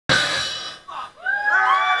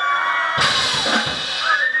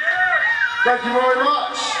Thank you very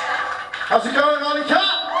much. How's it going, Ollie Cat?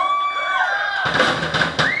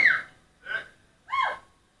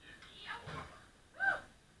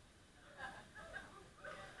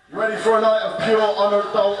 You ready for a night of pure,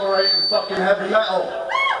 unadulterated fucking heavy metal?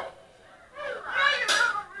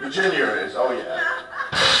 Virginia is, oh yeah.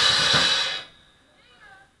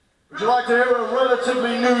 Would you like to hear a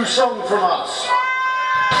relatively new song from us?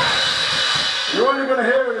 You're only going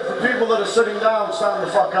to hear it if the people that are sitting down stand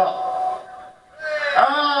the fuck up.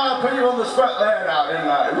 Ah, put you on the spot there now, didn't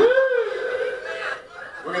I? Woo!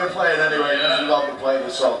 We're going to play it anyway because we love to play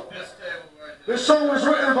this song. This song was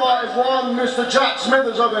written by one Mr. Jack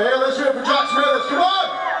Smithers over here. Let's hear it for Jack Smithers, come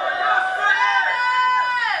on!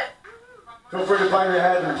 Feel free to bang your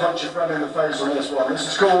head and punch your friend in the face on this one. This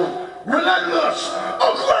is called Relentless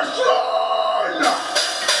Aggression!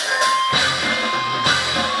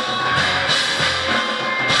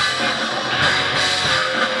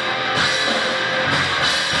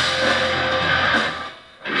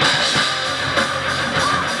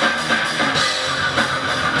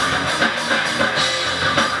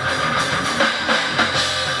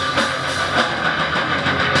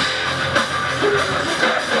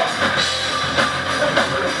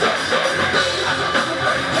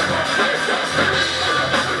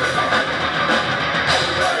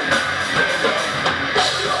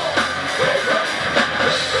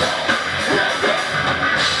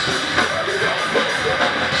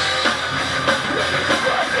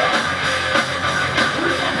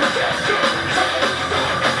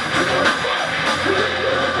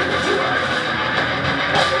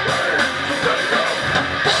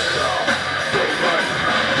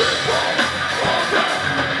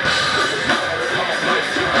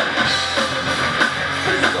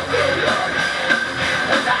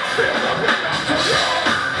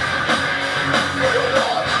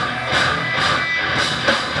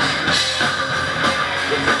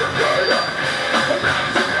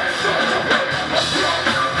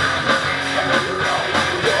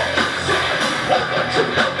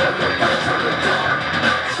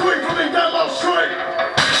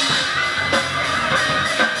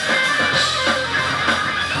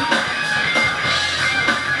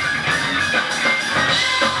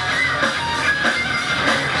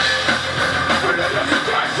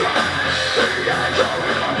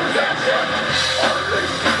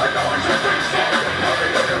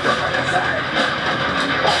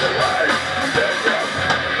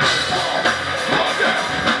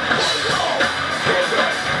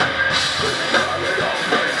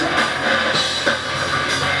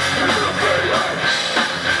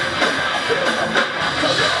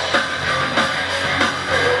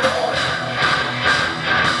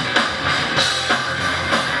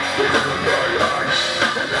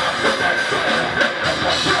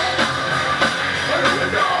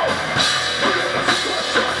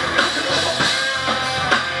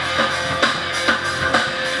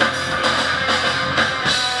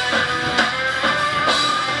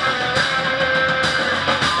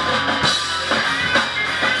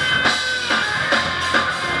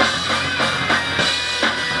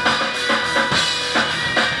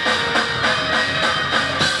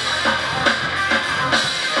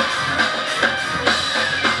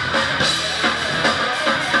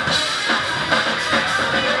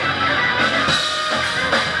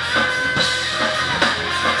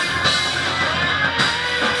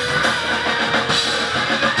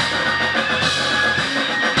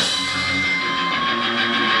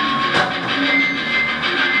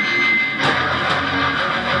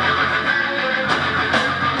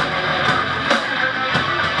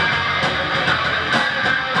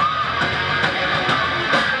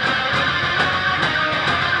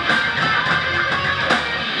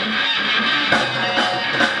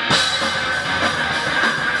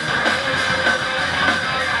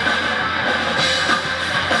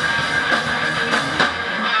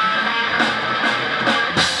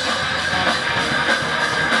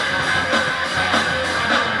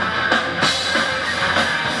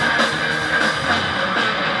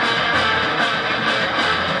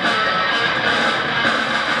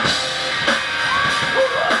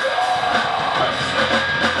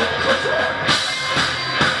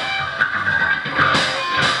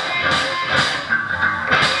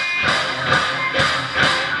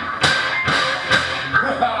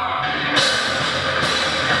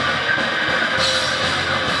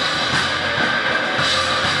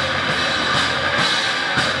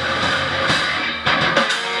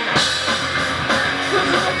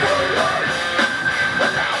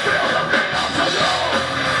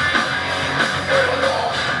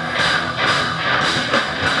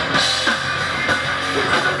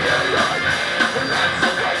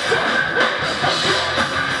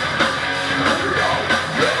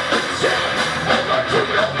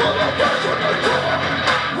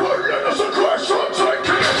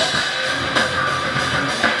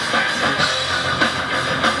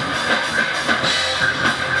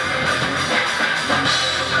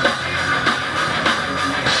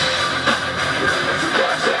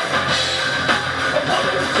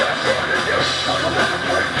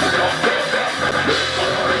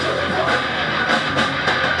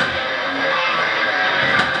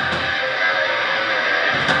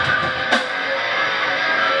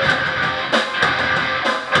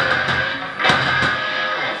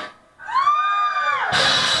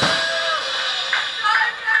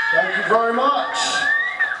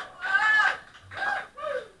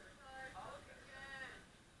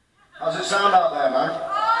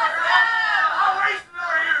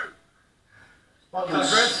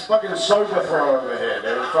 fucking Overthrow over here,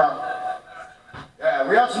 dude. Yeah,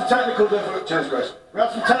 we had some technical difficulties. Cheers, Chris. We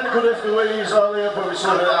had some technical difficulties earlier, but we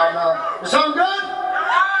sorted it out now. Does it sound good?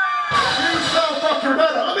 You sound fucking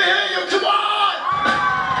better. Let me hear you. Come on!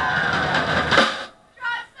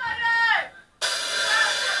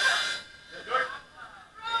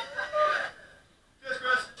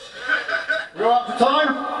 You're up for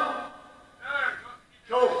time?